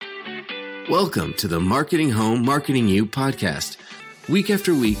Welcome to the Marketing Home, Marketing You podcast. Week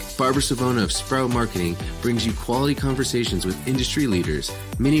after week, Barbara Savona of Sprout Marketing brings you quality conversations with industry leaders,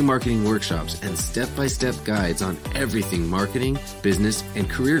 mini marketing workshops, and step-by-step guides on everything marketing, business, and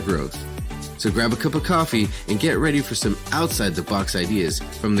career growth. So grab a cup of coffee and get ready for some outside-the-box ideas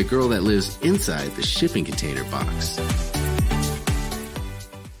from the girl that lives inside the shipping container box.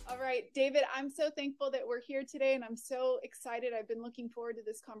 David, I'm so thankful that we're here today, and I'm so excited. I've been looking forward to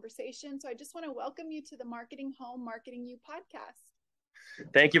this conversation. So I just want to welcome you to the Marketing Home, Marketing You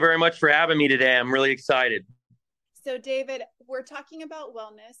podcast. Thank you very much for having me today. I'm really excited. So David, we're talking about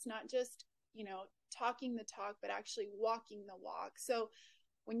wellness, not just, talking the talk, but actually walking the walk. So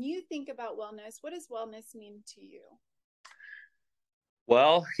when you think about wellness, what does wellness mean to you?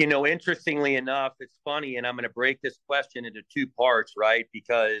 Well, interestingly enough, it's funny, and I'm going to break this question into two parts, right?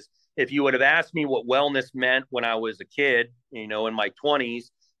 Because if you would have asked me what wellness meant when I was a kid, in my 20s,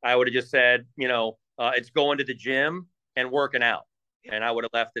 I would have just said, it's going to the gym and working out. And I would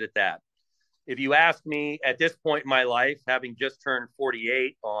have left it at that. If you ask me at this point in my life, having just turned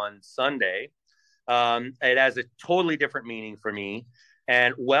 48 on Sunday, it has a totally different meaning for me.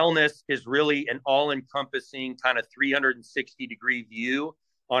 And wellness is really an all-encompassing kind of 360-degree view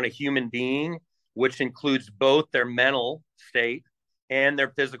on a human being, which includes both their mental state and their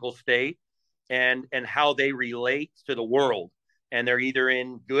physical state and how they relate to the world. And they're either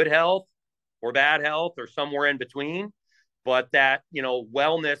in good health or bad health or somewhere in between. But that,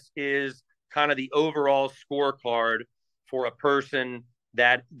 wellness is kind of the overall scorecard for a person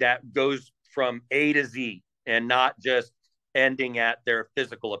that goes from A to Z and not just ending at their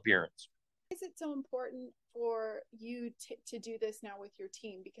physical appearance. Why is it so important for you to do this now with your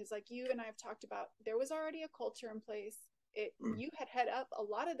team? Because like you and I have talked about, there was already a culture in place. You had up a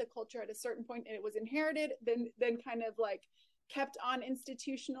lot of the culture at a certain point, and it was inherited, then kind of like kept on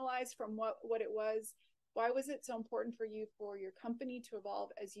institutionalized from what it was. Why was it so important for you, for your company to evolve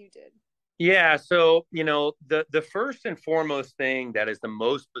as you did? Yeah. So, the first and foremost thing that is the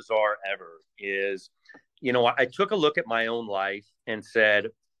most bizarre ever is, I took a look at my own life and said,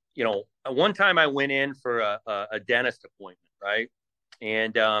 one time I went in for a dentist appointment, right?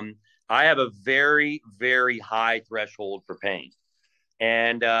 And I have a very, very high threshold for pain.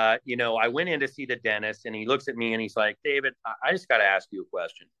 And, I went in to see the dentist, and he looks at me and he's like, David, I just got to ask you a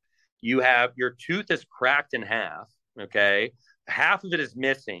question. Your tooth is cracked in half, okay? Half of it is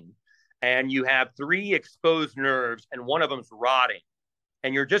missing, and you have 3 exposed nerves, and one of them's rotting.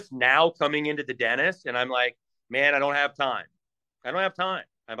 And you're just now coming into the dentist. And I'm like, man, I don't have time. I'm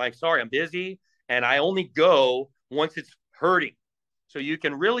like, sorry, I'm busy. And I only go once it's hurting. So you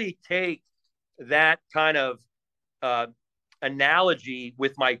can really take that kind of analogy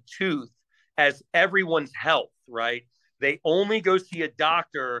with my tooth as everyone's health, right? They only go see a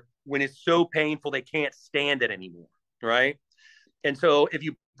doctor when it's so painful they can't stand it anymore, right? And so if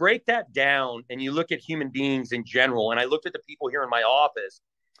you break that down and you look at human beings in general, and I looked at the people here in my office,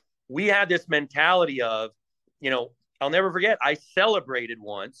 we had this mentality of, I'll never forget, I celebrated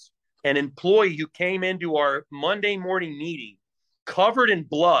once an employee who came into our Monday morning meeting covered in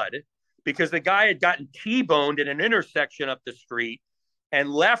blood because the guy had gotten T-boned at an intersection up the street and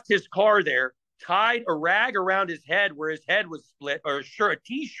left his car there, tied a rag around his head where his head was split, or a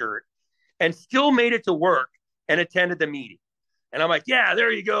T-shirt, and still made it to work and attended the meeting. And I'm like, yeah,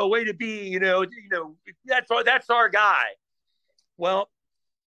 there you go. Way to be, that's our guy. Well,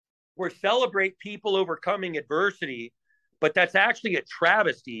 we celebrate people overcoming adversity, but that's actually a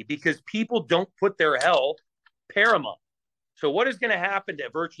travesty because people don't put their health paramount. So what is going to happen to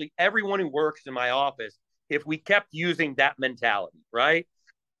virtually everyone who works in my office if we kept using that mentality, right?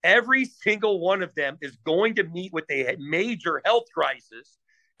 Every single one of them is going to meet with a major health crisis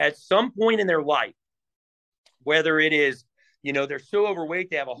at some point in their life, whether it is, they're so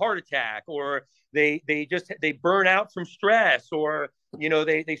overweight they have a heart attack, or they burn out from stress, or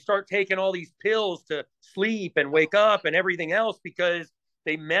they start taking all these pills to sleep and wake up and everything else because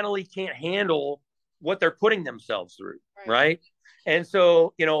they mentally can't handle what they're putting themselves through, right? And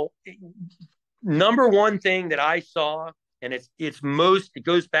so, number one thing that I saw, and it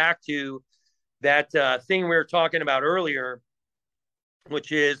goes back to that thing we were talking about earlier,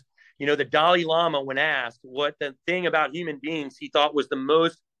 which is, the Dalai Lama, when asked what the thing about human beings he thought was the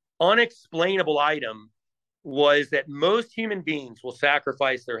most unexplainable item, was that most human beings will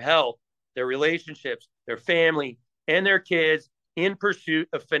sacrifice their health, their relationships, their family, and their kids in pursuit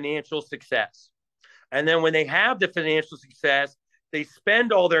of financial success. And then when they have the financial success, they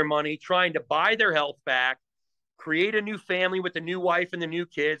spend all their money trying to buy their health back, create a new family with the new wife and the new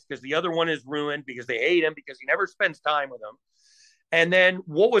kids because the other one is ruined because they hate him because he never spends time with them. And then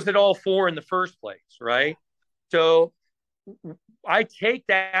what was it all for in the first place, right? So I take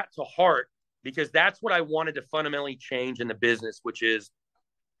that to heart because that's what I wanted to fundamentally change in the business, which is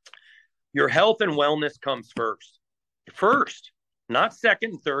your health and wellness comes first, not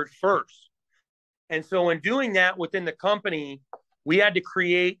second and third, first. And so in doing that within the company, we had to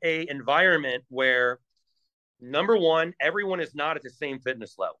create a environment where, number one, everyone is not at the same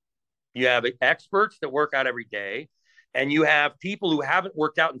fitness level. You have experts that work out every day, and you have people who haven't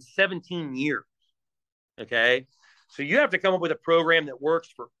worked out in 17 years. Okay. So you have to come up with a program that works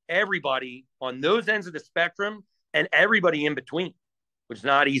for everybody on those ends of the spectrum and everybody in between, which is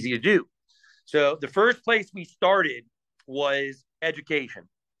not easy to do. So the first place we started was education.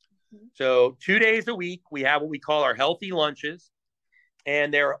 So 2 days a week, we have what we call our healthy lunches,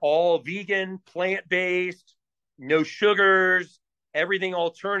 and they're all vegan, plant-based, no sugars, everything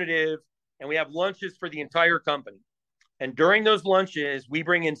alternative. And we have lunches for the entire company. And during those lunches, we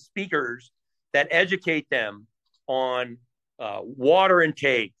bring in speakers that educate them on water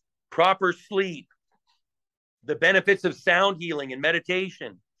intake, proper sleep, the benefits of sound healing and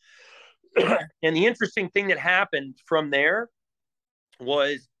meditation. And the interesting thing that happened from there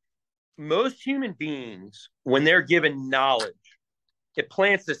was most human beings, when they're given knowledge, it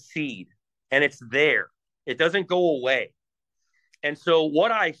plants a seed and it's there. It doesn't go away. And so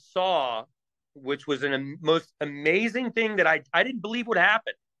what I saw, which was an most amazing thing that I didn't believe would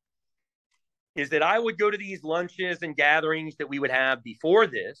happen, is that I would go to these lunches and gatherings that we would have before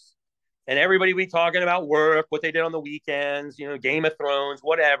this, and everybody would be talking about work, what they did on the weekends, you know, Game of Thrones,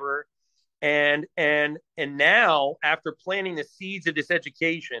 whatever. And now, after planting the seeds of this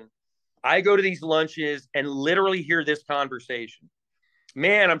education, I go to these lunches and literally hear this conversation.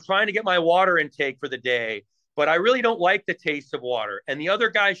 Man, I'm trying to get my water intake for the day, but I really don't like the taste of water. And the other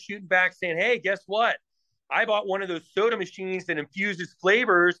guy's shooting back saying, hey, guess what? I bought one of those soda machines that infuses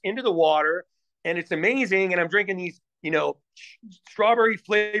flavors into the water, and it's amazing. And I'm drinking these, you know, strawberry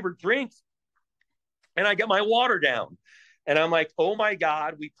flavored drinks, and I get my water down. And I'm like, oh my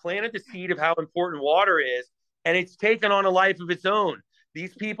God, we planted the seed of how important water is, and it's taken on a life of its own.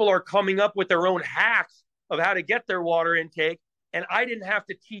 These people are coming up with their own hacks of how to get their water intake, and I didn't have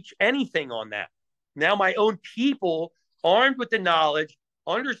to teach anything on that. Now my own people, armed with the knowledge,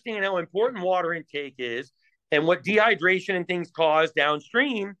 understand how important water intake is and what dehydration and things cause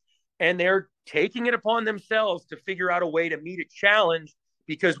downstream, and they're taking it upon themselves to figure out a way to meet a challenge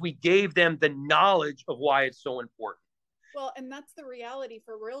because we gave them the knowledge of why it's so important. Well, and that's the reality.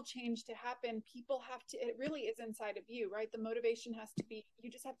 For real change to happen, people have to, it really is inside of you, right? The motivation has to be,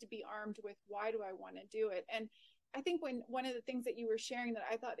 you just have to be armed with, why do I want to do it? And I think one of the things that you were sharing that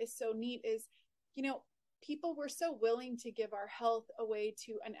I thought is so neat is, you know, people were so willing to give our health away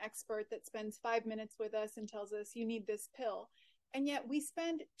to an expert that spends 5 minutes with us and tells us you need this pill. And yet we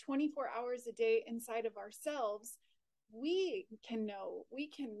spend 24 hours a day inside of ourselves. We can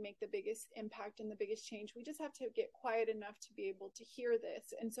make the biggest impact and the biggest change. We just have to get quiet enough to be able to hear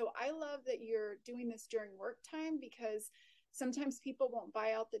this. And so I love that you're doing this during work time, because sometimes people won't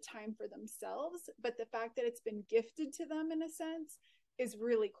buy out the time for themselves, but the fact that it's been gifted to them in a sense is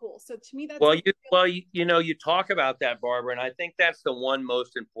really cool. So to me, that's you talk about that, Barbara, and I think that's the one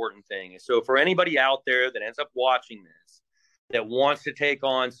most important thing. So for anybody out there that ends up watching this, that wants to take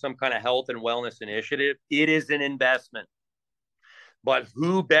on some kind of health and wellness initiative, it is an investment. But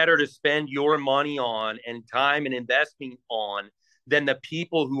who better to spend your money on and time and investing on than the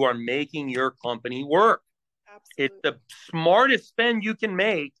people who are making your company work? Absolutely. It's the smartest spend you can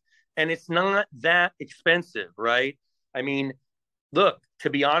make, and it's not that expensive, right? I mean, look, to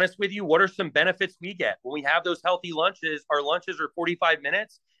be honest with you, what are some benefits we get when we have those healthy lunches? Our lunches are 45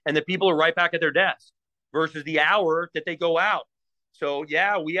 minutes, and the people are right back at their desk versus the hour that they go out. So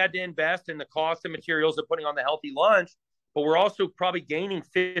yeah, we had to invest in the cost of materials of putting on the healthy lunch, but we're also probably gaining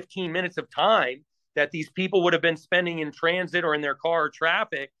 15 minutes of time that these people would have been spending in transit or in their car or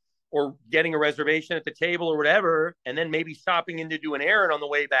traffic or getting a reservation at the table or whatever, and then maybe stopping in to do an errand on the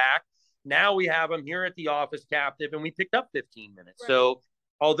way back. Now we have them here at the office captive, and we picked up 15 minutes. Right. So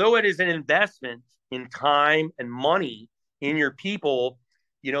although it is an investment in time and money in your people,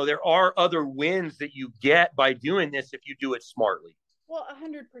 you know, there are other wins that you get by doing this if you do it smartly. Well,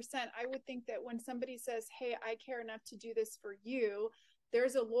 100%. I would think that when somebody says, hey, I care enough to do this for you,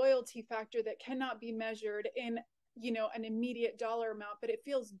 there's a loyalty factor that cannot be measured in, you know, an immediate dollar amount, but it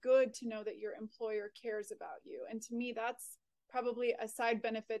feels good to know that your employer cares about you. And to me, that's probably a side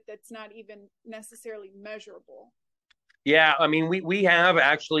benefit that's not even necessarily measurable. Yeah. I mean, we have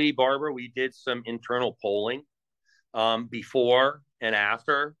actually, Barbara, we did some internal polling before and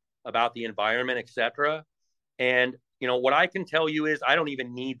after about the environment, et cetera. And what I can tell you is I don't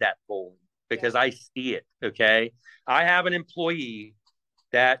even need that polling because I see it. Okay. I have an employee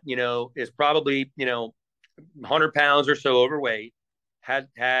that, is probably, 100 pounds or so overweight, had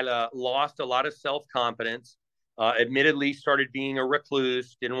lost a lot of self-confidence, admittedly started being a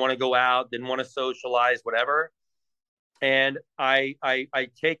recluse, didn't want to go out, didn't want to socialize, whatever. And I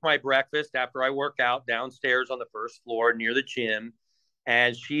take my breakfast after I work out downstairs on the first floor near the gym.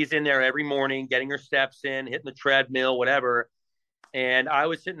 And she's in there every morning getting her steps in, hitting the treadmill, whatever. And I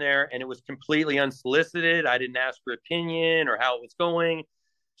was sitting there and it was completely unsolicited. I didn't ask her opinion or how it was going.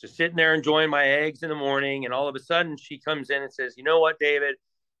 Just sitting there enjoying my eggs in the morning. And all of a sudden she comes in and says, "You know what, David,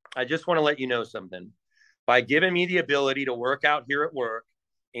 I just want to let you know something. By giving me the ability to work out here at work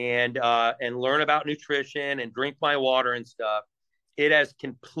and learn about nutrition and drink my water and stuff, it has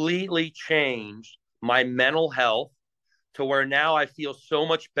completely changed my mental health to where now I feel so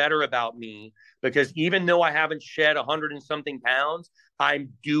much better about me, because even though I haven't shed 100 and something pounds,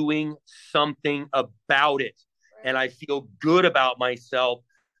 I'm doing something about it. And I feel good about myself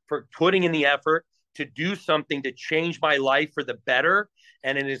for putting in the effort to do something to change my life for the better.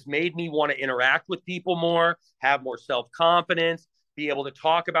 And it has made me want to interact with people more, have more self-confidence, be able to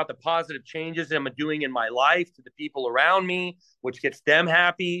talk about the positive changes I'm doing in my life to the people around me, which gets them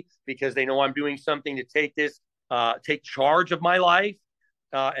happy because they know I'm doing something to take charge of my life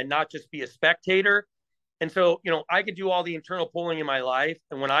and not just be a spectator. And so, I could do all the internal polling in my life.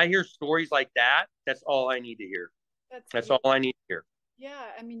 And when I hear stories like that, that's all I need to hear. That's all I need to hear.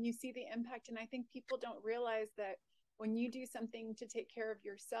 Yeah. I mean, you see the impact. And I think people don't realize that when you do something to take care of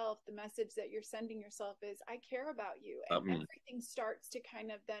yourself, the message that you're sending yourself is, I care about you. And everything starts to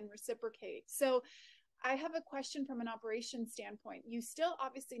kind of then reciprocate. So I have a question from an operations standpoint. You still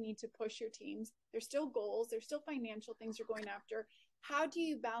obviously need to push your teams. There's still goals. There's still financial things you're going after. How do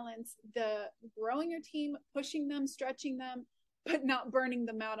you balance the growing your team, pushing them, stretching them, but not burning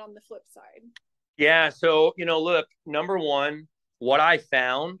them out on the flip side? Yeah. So, look, number one, what I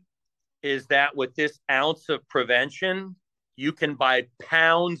found is that with this ounce of prevention, you can buy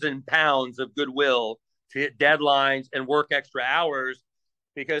pounds and pounds of goodwill to hit deadlines and work extra hours.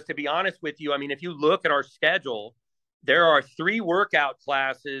 Because to be honest with you, I mean, if you look at our schedule, there are 3 workout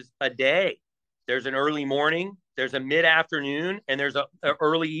classes a day. There's an early morning, there's a mid-afternoon, and there's an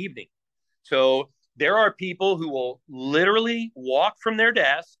early evening. So there are people who will literally walk from their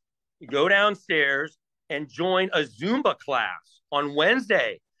desk, go downstairs, and join a Zumba class on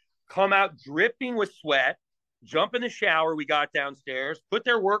Wednesday, come out dripping with sweat, jump in the shower we got downstairs, put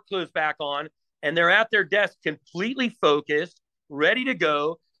their work clothes back on, and they're at their desk completely focused, ready to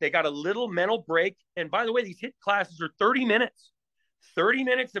go. They got a little mental break. And by the way, these HIIT classes are 30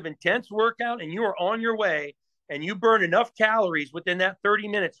 minutes of intense workout, and you are on your way, and you burn enough calories within that 30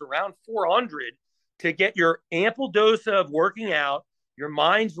 minutes, around 400, to get your ample dose of working out. Your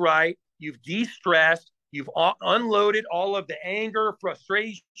mind's right. You've de-stressed. You've unloaded all of the anger,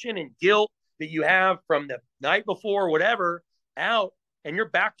 frustration, and guilt that you have from the night before, whatever, out, and you're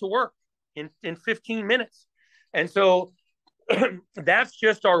back to work in 15 minutes. And so that's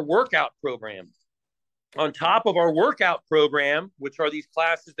just our workout program. On top of our workout program, which are these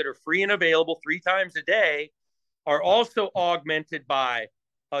classes that are free and available 3 times a day, are also augmented by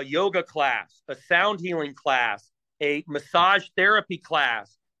a yoga class, a sound healing class, a massage therapy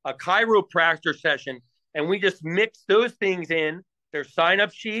class, a chiropractor session. And we just mix those things in. There's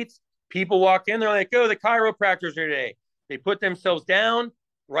sign-up sheets. People walk in, they're like, "Oh, the chiropractors are today." They put themselves down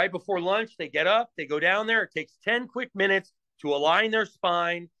right before lunch. They get up, they go down there. It takes 10 quick minutes to align their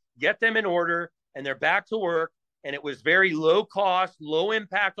spine, get them in order, and they're back to work. And it was very low cost, low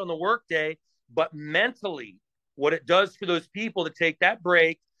impact on the workday, but mentally, what it does for those people to take that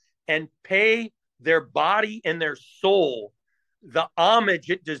break and pay their body and their soul the homage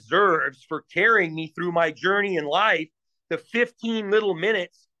it deserves for carrying me through my journey in life, the 15 little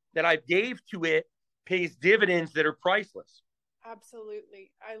minutes that I gave to it pays dividends that are priceless.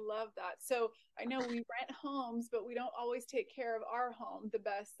 Absolutely. I love that. So I know we rent homes, but we don't always take care of our home the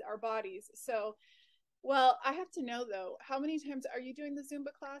best, our bodies. So, well, I have to know though, how many times are you doing the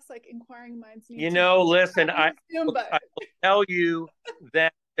Zumba class? Like inquiring minds need listen, I will tell you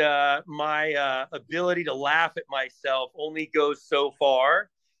that my ability to laugh at myself only goes so far.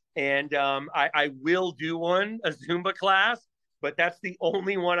 And I will do a Zumba class, but that's the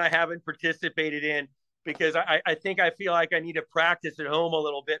only one I haven't participated in because I think I feel like I need to practice at home a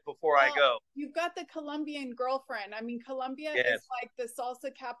little bit before I go. You've got the Colombian girlfriend. I mean, Colombia Yes. is like the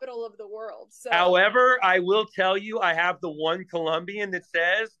salsa capital of the world. So, However, I will tell you, I have the one Colombian that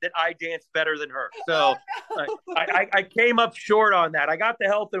says that I dance better than her. So I came up short on that. I got the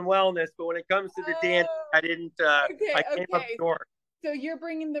health and wellness, but when it comes to the dance, I didn't. I came up short. So you're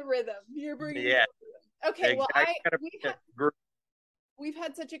bringing the rhythm. You're bringing. Yeah. The rhythm. Okay. Exactly. Well, we've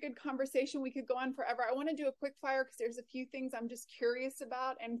had such a good conversation. We could go on forever. I want to do a quick fire because there's a few things I'm just curious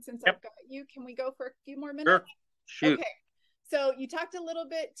about. And since I've got you, can we go for a few more minutes? Sure. Shoot. Okay. So you talked a little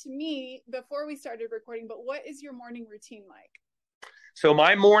bit to me before we started recording, but what is your morning routine like? So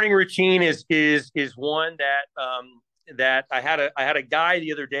my morning routine is one that I had a guy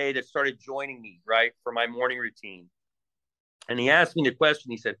the other day that started joining me, right, for my morning routine. And he asked me the question.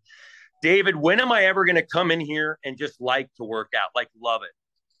 He said, David, when am I ever going to come in here and just like to work out, like love it?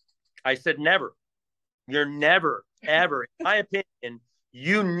 I said, never. You're never, ever, in my opinion,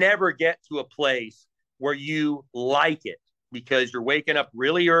 you never get to a place where you like it because you're waking up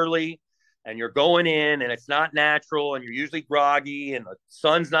really early and you're going in and it's not natural and you're usually groggy and the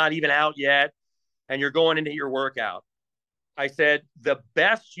sun's not even out yet and you're going into your workout. I said, the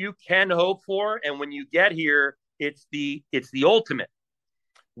best you can hope for, and when you get here, it's the ultimate.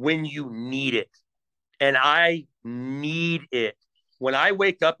 When you need it. And I need it. When I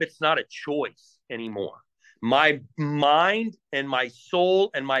wake up, it's not a choice anymore. My mind and my soul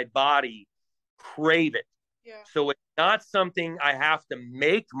and my body crave it. Yeah. So it's not something I have to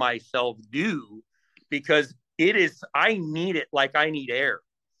make myself do because I need it like I need air.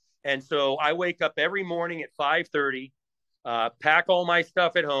 And so I wake up every morning at 5:30, pack all my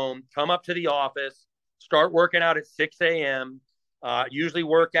stuff at home, come up to the office, start working out at 6 a.m., usually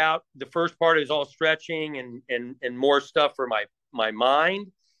work out. The first part is all stretching and more stuff for my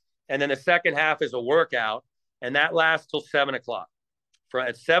mind. And then the second half is a workout. And that lasts till 7:00.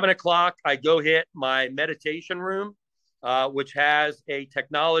 At 7:00, I go hit my meditation room, which has a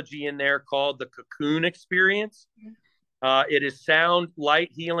technology in there called the Cocoon Experience. It is sound,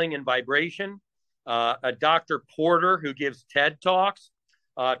 light, healing, and vibration. A Dr. Porter, who gives TED Talks,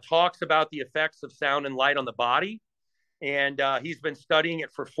 talks about the effects of sound and light on the body. And he's been studying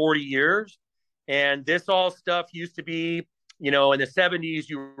it for 40 years. And this all stuff used to be, in the 70s,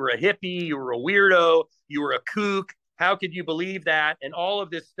 you were a hippie, you were a weirdo, you were a kook. How could you believe that? And all of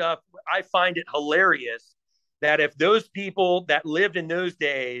this stuff, I find it hilarious that if those people that lived in those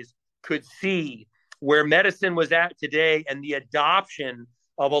days could see where medicine was at today and the adoption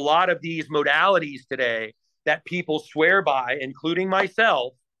of a lot of these modalities today that people swear by, including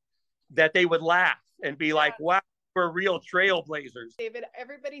myself, that they would laugh and be like, wow, we're real trailblazers. David,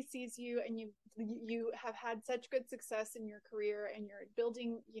 everybody sees you and you have had such good success in your career and you're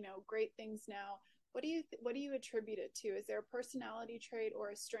building, great things now. What do you attribute it to? Is there a personality trait or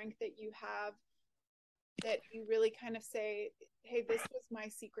a strength that you have that you really kind of say, hey, this was my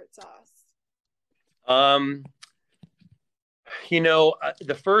secret sauce?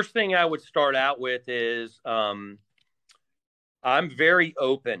 The first thing I would start out with is I'm very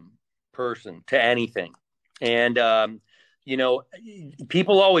open person to anything. And,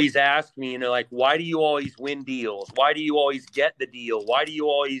 people always ask me, like, why do you always win deals? Why do you always get the deal? Why do you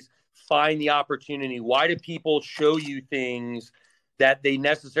always find the opportunity? Why do people show you things that they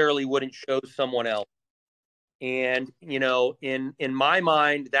necessarily wouldn't show someone else? And, in my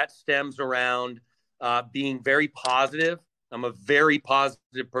mind, that stems around being very positive. I'm a very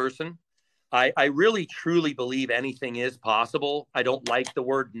positive person. I really, truly believe anything is possible. I don't like the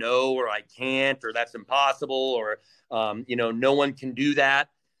word no, or I can't, or that's impossible, or, no one can do that.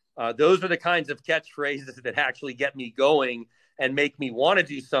 Those are the kinds of catchphrases that actually get me going and make me want to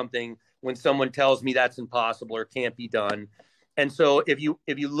do something when someone tells me that's impossible or can't be done. And so if you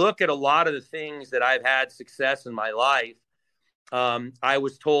look at a lot of the things that I've had success in my life, I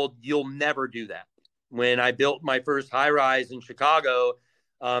was told you'll never do that. When I built my first high rise in Chicago,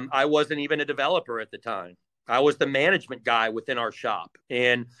 I wasn't even a developer at the time. I was the management guy within our shop.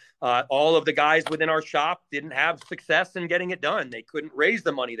 And all of the guys within our shop didn't have success in getting it done. They couldn't raise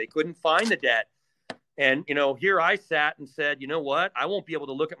the money. They couldn't find the debt. And, here I sat and said, you know what? I won't be able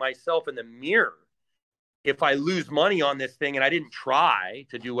to look at myself in the mirror if I lose money on this thing and I didn't try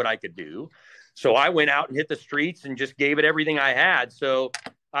to do what I could do. So I went out and hit the streets and just gave it everything I had. So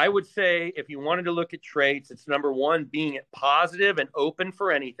I would say if you wanted to look at traits, it's number one, being positive and open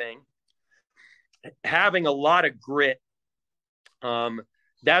for anything, having a lot of grit.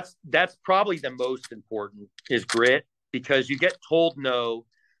 That's probably the most important is grit, because you get told no,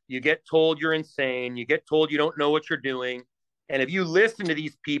 you get told you're insane, you get told you don't know what you're doing, And if you listen to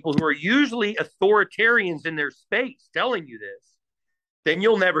these people who are usually authoritarians in their space telling you this, then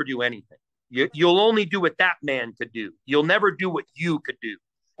you'll never do anything. You'll only do what that man could do. You'll never do what you could do.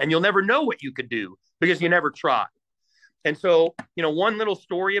 And you'll never know what you could do because you never tried. And so, one little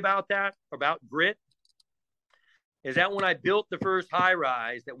story about that, about grit, is that when I built the first high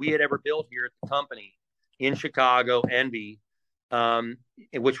rise that we had ever built here at the company in Chicago, Envy,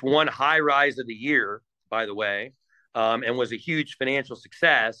 which won high rise of the year, by the way, and was a huge financial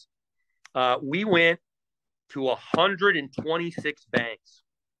success, we went to 126 banks.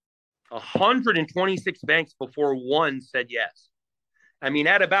 126 banks before one said yes. I mean,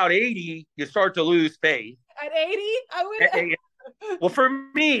 at about 80, you start to lose faith. At 80? I would. Well, for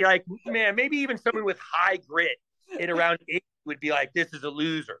me, like, man, maybe even someone with high grit at around 80 would be like, this is a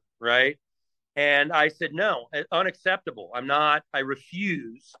loser, right? And I said, no, unacceptable. I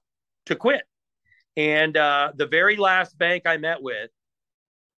refuse to quit. And the very last bank I met with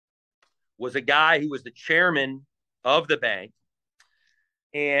was a guy who was the chairman of the bank.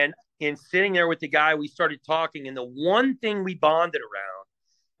 And in sitting there with the guy, we started talking. And the one thing we bonded around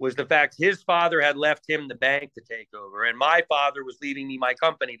was the fact his father had left him the bank to take over. And my father was leaving me my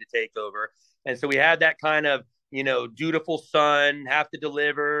company to take over. And so we had that kind of, dutiful son, have to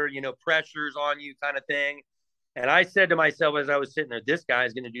deliver, pressures on you kind of thing. And I said to myself as I was sitting there, this guy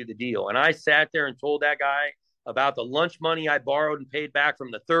is going to do the deal. And I sat there and told that guy about the lunch money I borrowed and paid back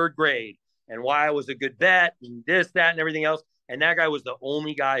from the third grade and why I was a good bet and this, that, and everything else. And that guy was the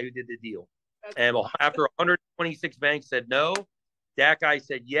only guy who did the deal. And after 126 banks said no, that guy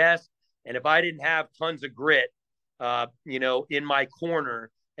said yes. And if I didn't have tons of grit, in my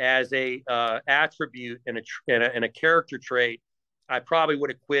corner as a attribute and a character trait, I probably would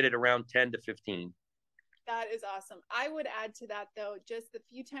have quit at around 10 to 15. That is awesome. I would add to that, though, just the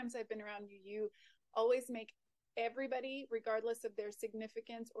few times I've been around you, you always make everybody, regardless of their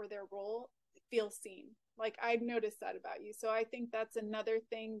significance or their role, feel seen. Like, I've noticed that about you. So I think that's another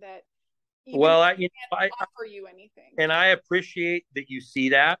thing that I offer you anything. And I appreciate that you see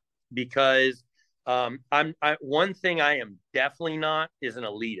that, because one thing I am definitely not is an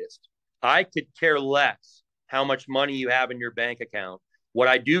elitist. I could care less how much money you have in your bank account. What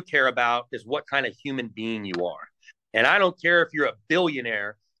I do care about is what kind of human being you are. And I don't care if you're a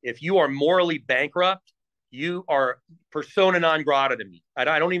billionaire. If you are morally bankrupt, you are persona non grata to me. I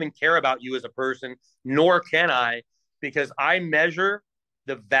don't even care about you as a person, nor can I, because I measure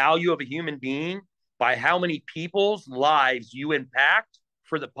the value of a human being by how many people's lives you impact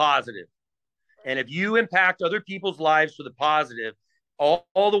for the positive. And if you impact other people's lives for the positive,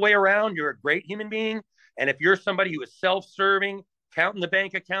 all the way around, you're a great human being. And if you're somebody who is self-serving, counting the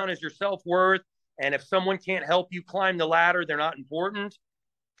bank account as your self-worth, and if someone can't help you climb the ladder, they're not important.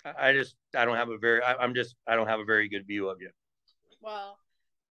 I don't have a very good view of you. Well,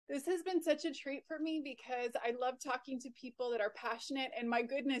 this has been such a treat for me, because I love talking to people that are passionate, and my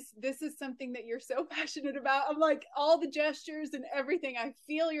goodness, this is something that you're so passionate about. I'm like, all the gestures and everything, I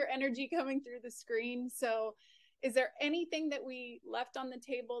feel your energy coming through the screen. So is there anything that we left on the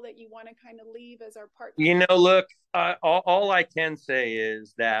table that you want to kind of leave as our partner? Look, all I can say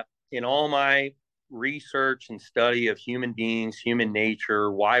is that in all my research and study of human beings, human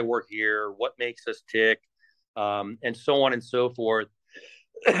nature, why we're here, what makes us tick, and so on and so forth,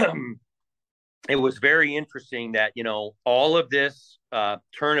 it was very interesting that, all of this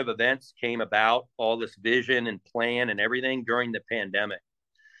turn of events came about, all this vision and plan and everything during the pandemic.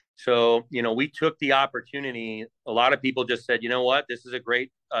 So, we took the opportunity. A lot of people just said, you know what, this is a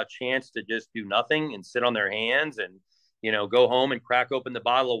great chance to just do nothing and sit on their hands and, go home and crack open the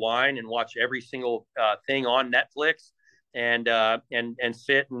bottle of wine and watch every single thing on Netflix and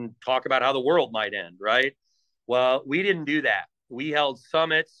sit and talk about how the world might end. Right. Well, we didn't do that. We held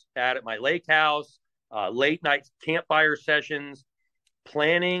summits at my lake house, late night campfire sessions,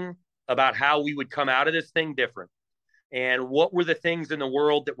 planning about how we would come out of this thing different. And what were the things in the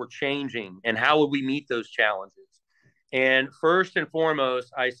world that were changing, and how would we meet those challenges? And first and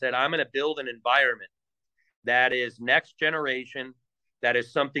foremost, I said, I'm going to build an environment that is next generation, that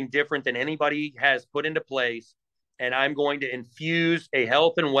is something different than anybody has put into place. And I'm going to infuse a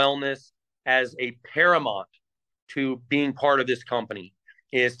health and wellness as a paramount to being part of this company,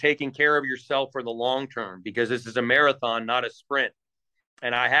 is taking care of yourself for the long term, because this is a marathon, not a sprint.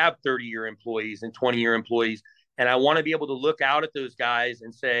 And I have 30-year employees and 20-year employees. And I want to be able to look out at those guys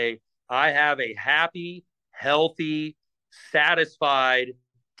and say, I have a happy, healthy, satisfied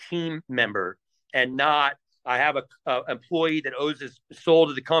team member, and not, I have a employee that owes his soul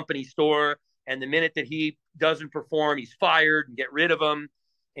to the company store, and the minute that he doesn't perform, he's fired and get rid of him.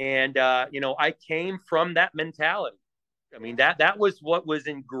 And, I came from that mentality. I mean, that was what was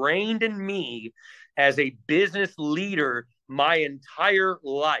ingrained in me as a business leader my entire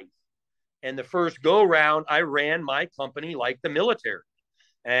life. And the first go round, I ran my company like the military.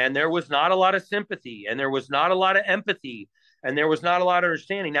 And there was not a lot of sympathy, and there was not a lot of empathy, and there was not a lot of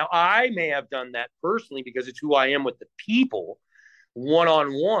understanding. Now, I may have done that personally because it's who I am with the people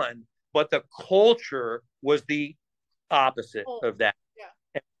one-on-one, but the culture was the opposite of that.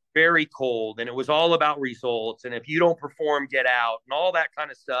 Yeah. Very cold, and it was all about results. And if you don't perform, get out, and all that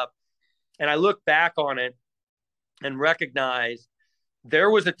kind of stuff. And I look back on it and recognize there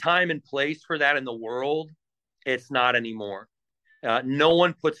was a time and place for that in the world. It's not anymore. No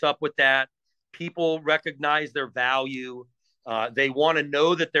one puts up with that. People recognize their value. They want to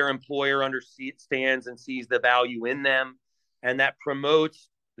know that their employer understands and sees the value in them, and that promotes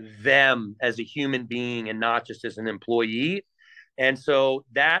them as a human being and not just as an employee. And so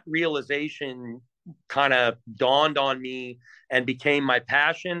that realization kind of dawned on me and became my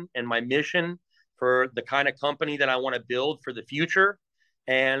passion and my mission for the kind of company that I want to build for the future.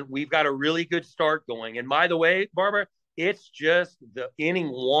 And we've got a really good start going. And by the way, Barbara, it's just the inning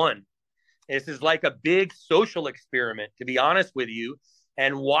one. This is like a big social experiment, to be honest with you,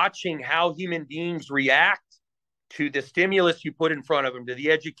 and watching how human beings react to the stimulus you put in front of them, to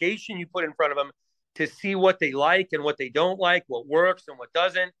the education you put in front of them, to see what they like and what they don't like, what works and what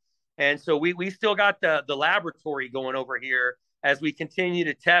doesn't. And so we still got the laboratory going over here as we continue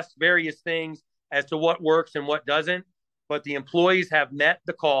to test various things as to what works and what doesn't. But the employees have met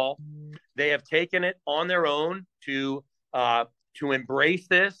the call. They have taken it on their own to embrace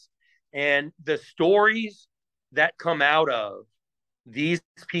this. And the stories that come out of these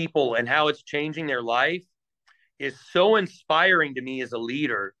people and how it's changing their life is so inspiring to me as a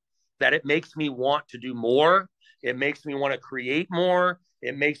leader that it makes me want to do more. It makes me want to create more.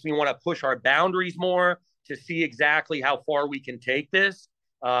 It makes me want to push our boundaries more to see exactly how far we can take this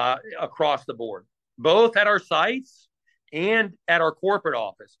across the board, both at our sites and at our corporate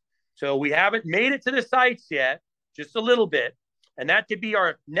office. So we haven't made it to the sites yet, just a little bit. And that could be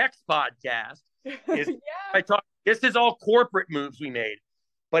our next podcast. Is Yeah. This is all corporate moves we made.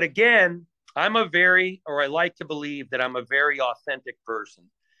 But again, I like to believe that I'm a very authentic person.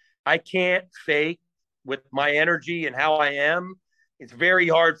 I can't fake with my energy and how I am. It's very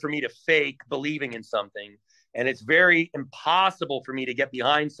hard for me to fake believing in something. And it's very impossible for me to get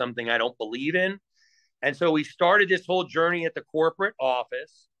behind something I don't believe in. And so we started this whole journey at the corporate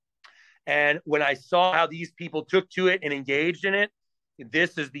office. And when I saw how these people took to it and engaged in it,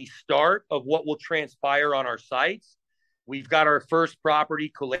 this is the start of what will transpire on our sites. We've got our first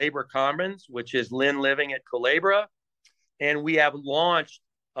property, Culebra Commons, which is Lynn living at Culebra. And we have launched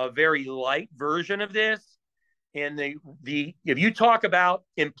a very light version of this. And if you talk about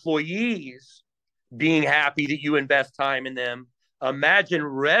employees being happy that you invest time in them, imagine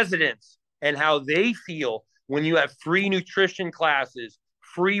residents and how they feel when you have free nutrition classes,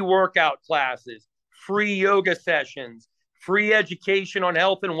 free workout classes, free yoga sessions, free education on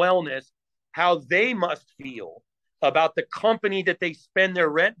health and wellness, how they must feel about the company that they spend their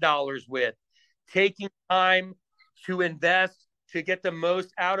rent dollars with, taking time to invest to get the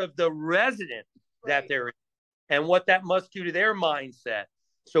most out of the resident that they're in, and what that must do to their mindset.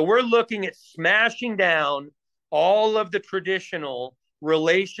 So we're looking at smashing down all of the traditional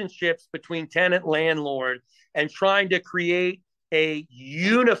relationships between tenant landlord and trying to create a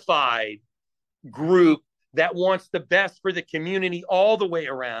unified group that wants the best for the community all the way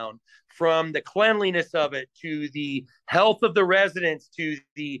around, from the cleanliness of it to the health of the residents to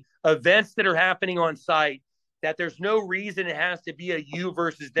the events that are happening on site, that there's no reason it has to be a you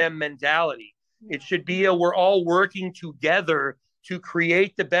versus them mentality. It should be we're all working together to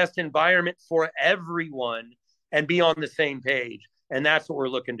create the best environment for everyone and be on the same page. And that's what we're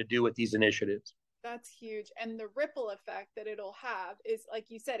looking to do with these initiatives. That's huge. And the ripple effect that it'll have is, like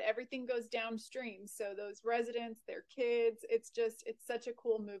you said, everything goes downstream. So those residents, their kids, it's such a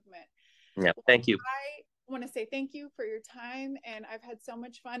cool movement. Yeah, thank you. I want to say thank you for your time, and I've had so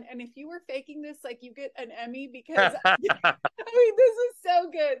much fun. And if you were faking this, like, you get an Emmy, because I mean, this is so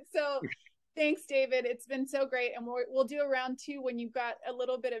good. So thanks, David. It's been so great. And we'll do a round 2 when you've got a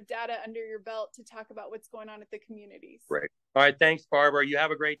little bit of data under your belt to talk about what's going on at the communities. Great. All right. Thanks, Barbara. You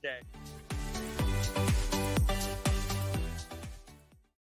have a great day.